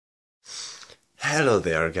Hello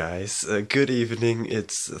there, guys. Good evening.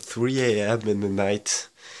 It's 3 a.m. in the night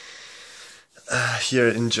here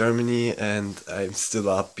in Germany, and I'm still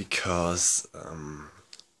up because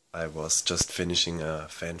I was just finishing a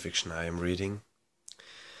fanfiction I am reading.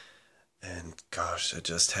 And gosh, I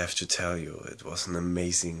just have to tell you, it was an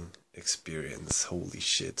amazing experience. Holy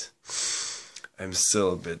shit. I'm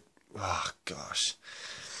still a bit... Oh, gosh.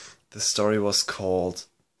 The story was called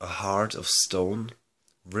A Heart of Stone,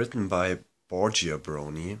 written by Borgia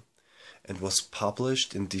Brony, and was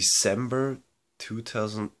published in December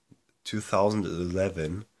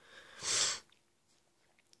 2011.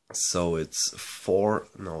 So it's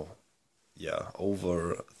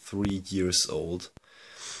over 3 years old,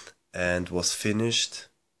 and was finished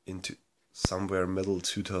into somewhere middle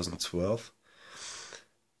 2012.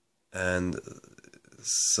 And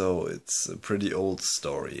so it's a pretty old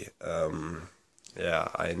story.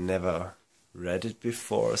 I never read it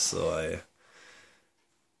before, so I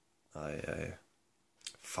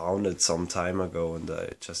found it some time ago, and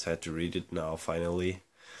I just had to read it now finally.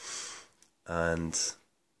 And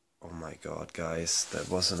oh my god, guys, that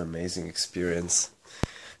was an amazing experience.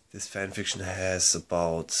 This fanfiction has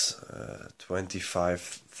about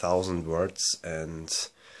 25,000 words and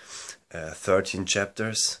 13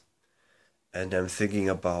 chapters, and I'm thinking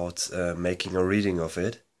about making a reading of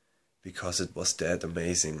it because it was that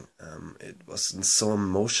amazing. It was a so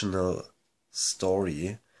emotional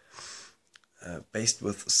story, based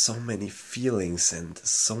with so many feelings and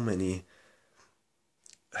so many...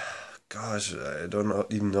 Gosh, I don't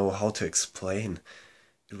even know how to explain.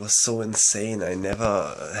 It was so insane. I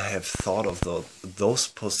never have thought of those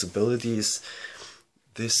possibilities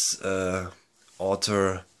this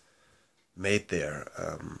author made there.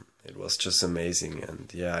 It was just amazing,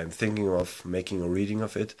 and yeah, I'm thinking of making a reading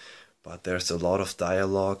of it, but there's a lot of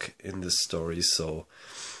dialogue in this story, so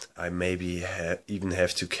I maybe even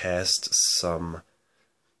have to cast some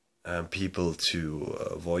people to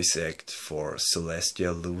voice act for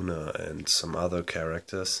Celestia, Luna, and some other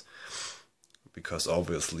characters, because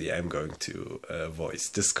obviously I'm going to voice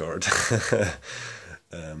Discord,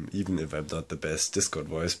 even if I'm not the best Discord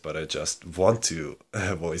voice, but I just want to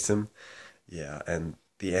voice him. Yeah, and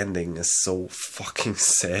the ending is so fucking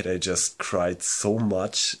sad. I just cried so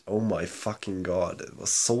much. Oh my fucking god, it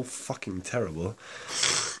was so fucking terrible.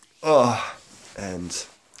 Oh, and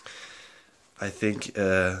I think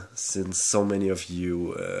since so many of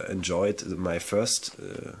you enjoyed my first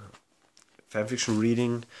fanfiction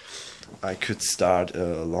reading, I could start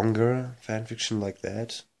a longer fanfiction like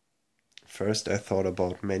that. First, I thought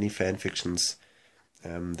about many fanfictions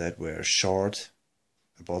that were short,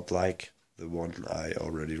 about like the one I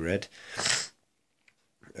already read,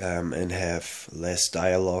 and have less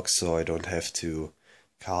dialogue, so I don't have to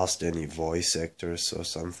cast any voice actors or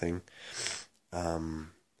something.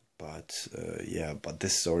 But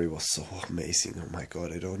this story was so amazing. Oh my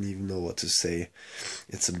god, I don't even know what to say.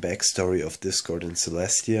 It's a backstory of Discord and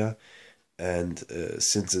Celestia, and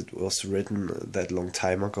since it was written that long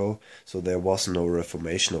time ago, so there was no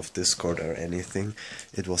reformation of Discord or anything.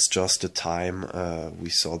 It was just the time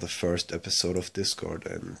we saw the first episode of Discord,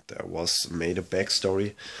 and there was made a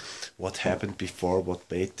backstory, what happened before, what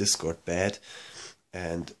made Discord bad,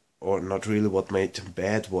 or not really what made him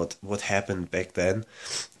bad, what happened back then,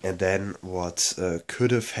 and then what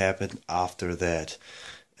could have happened after that,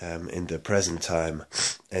 in the present time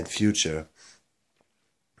and future.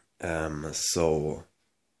 So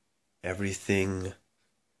everything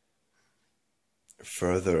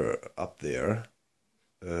further up there,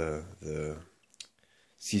 the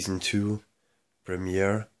season 2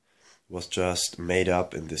 premiere was just made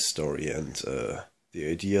up in this story, and the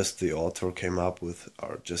ideas the author came up with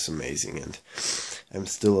are just amazing, and I'm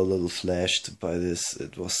still a little flashed by this.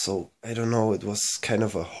 It was so, I don't know, it was kind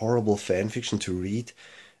of a horrible fanfiction to read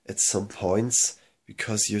at some points,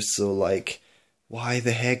 because you're so like, why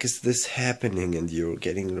the heck is this happening? And you're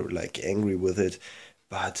getting like angry with it.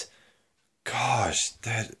 But gosh,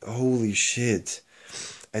 that, holy shit.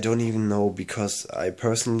 I don't even know, because I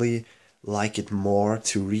personally like it more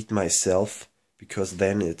to read myself, because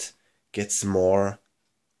then it gets more,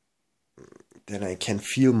 then I can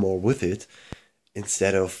feel more with it,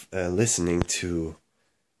 instead of listening to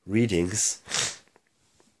readings.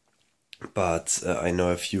 But I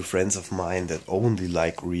know a few friends of mine that only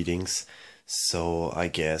like readings, so I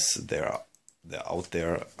guess there are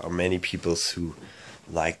many people who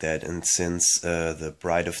like that. And since the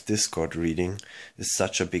Bride of Discord reading is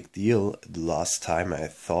such a big deal, the last time I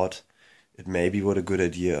thought it maybe would a good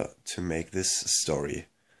idea to make this story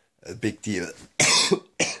a big deal.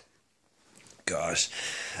 Gosh.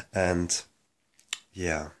 And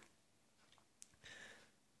yeah,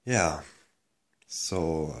 yeah,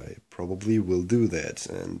 so I probably will do that,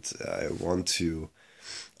 and I want to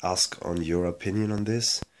ask on your opinion on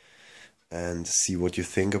this and see what you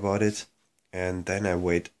think about it. And then I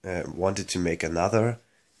wanted to make another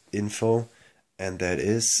info, and that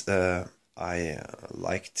is I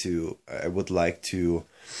would like to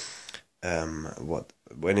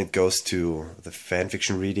when it goes to the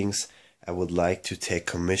fanfiction readings, I would like to take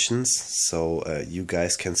commissions, so you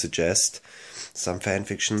guys can suggest some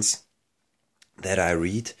fanfictions that I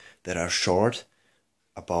read that are short,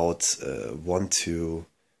 about 1 to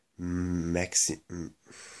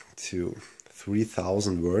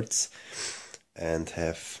 3,000 words, and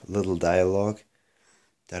have little dialogue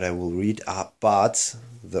that I will read. But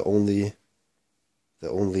the only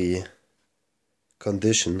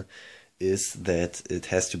condition is that it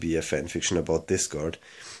has to be a fanfiction about Discord,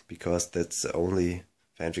 because that's the only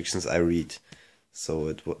fanfictions I read. So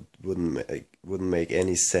it wouldn't make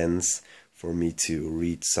any sense for me to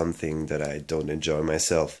read something that I don't enjoy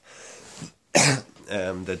myself.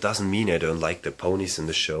 That doesn't mean I don't like the ponies in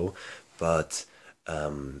the show, but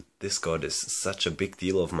Discord is such a big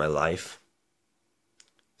deal of my life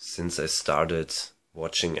since I started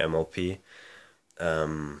watching MLP.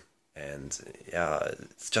 And yeah,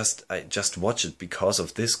 I just watch it because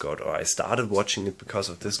of Discord, or I started watching it because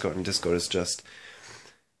of Discord, and Discord is just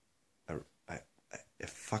a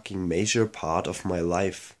fucking major part of my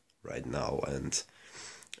life right now. And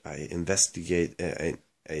I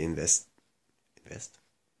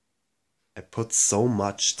put so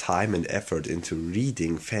much time and effort into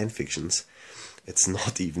reading fanfictions, it's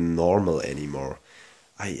not even normal anymore.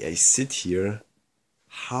 I sit here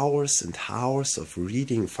hours and hours of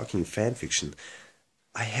reading fucking fanfiction.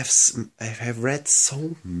 I have read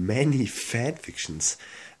so many fanfictions,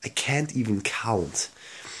 I can't even count.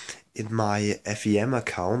 In my FEM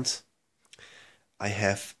account, I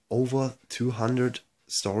have over 200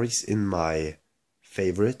 stories in my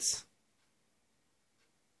favorites,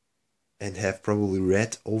 and have probably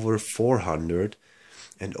read over 400,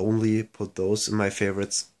 and only put those in my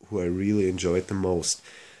favorites who I really enjoyed the most.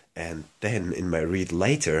 And then in my read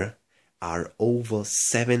later are over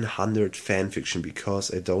 700 fanfiction, because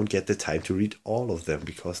I don't get the time to read all of them,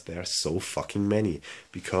 because there are so fucking many.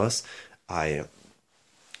 Because I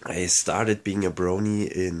started being a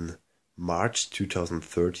brony in March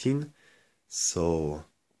 2013, so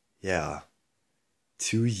yeah,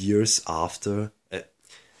 2 years after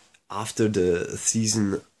the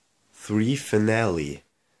season 3 finale.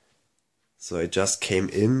 So I just came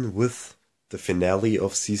in with the finale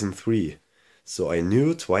of season 3. So I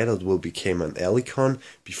knew Twilight will become an Alicon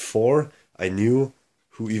before I knew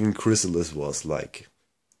who even Chrysalis was, like,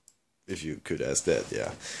 if you could ask that,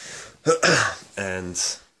 yeah. And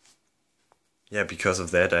yeah, because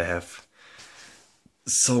of that I have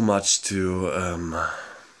so much to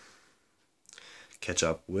catch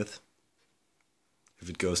up with if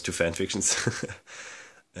it goes to fanfictions.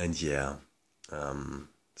 And yeah,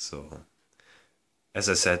 so as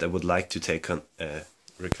I said, I would like to take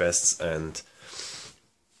requests, and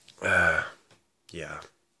yeah,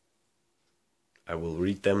 I will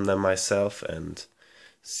read them myself and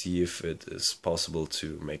see if it is possible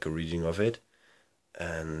to make a reading of it.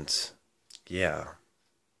 And yeah,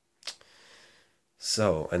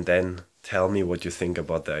 so, and then tell me what you think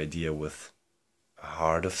about the idea with a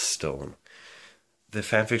Heart of Stone. The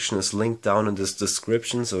fanfiction is linked down in this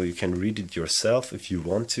description, so you can read it yourself if you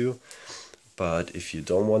want to. But if you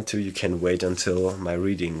don't want to, you can wait until my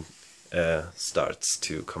reading starts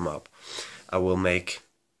to come up. I will make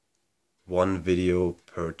one video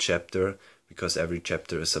per chapter, because every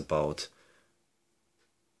chapter is about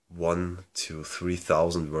 1 to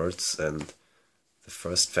 3,000 words. And the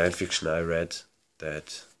first fanfiction I read,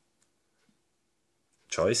 that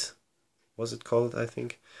Choice, was it called, I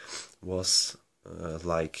think, was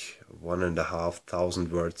like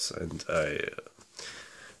 1,500 words,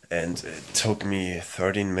 and it took me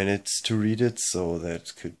 13 minutes to read it, so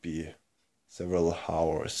that could be several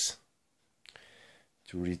hours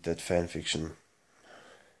to read that fanfiction.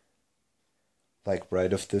 Like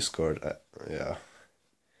Bride of Discord, yeah.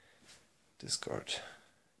 Discord.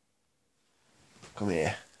 Come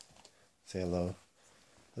here. Say hello.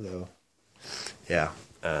 Hello. Yeah,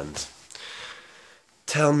 and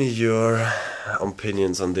tell me your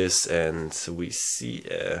opinions on this, and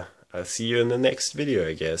I'll see you in the next video,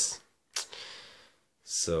 I guess.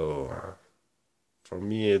 So for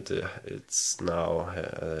me it's now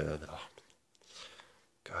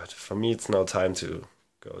for me it's now time to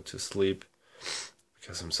go to sleep,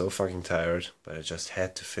 because I'm so fucking tired, but I just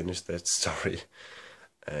had to finish that story.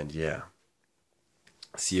 And yeah,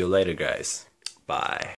 see you later, guys. Bye.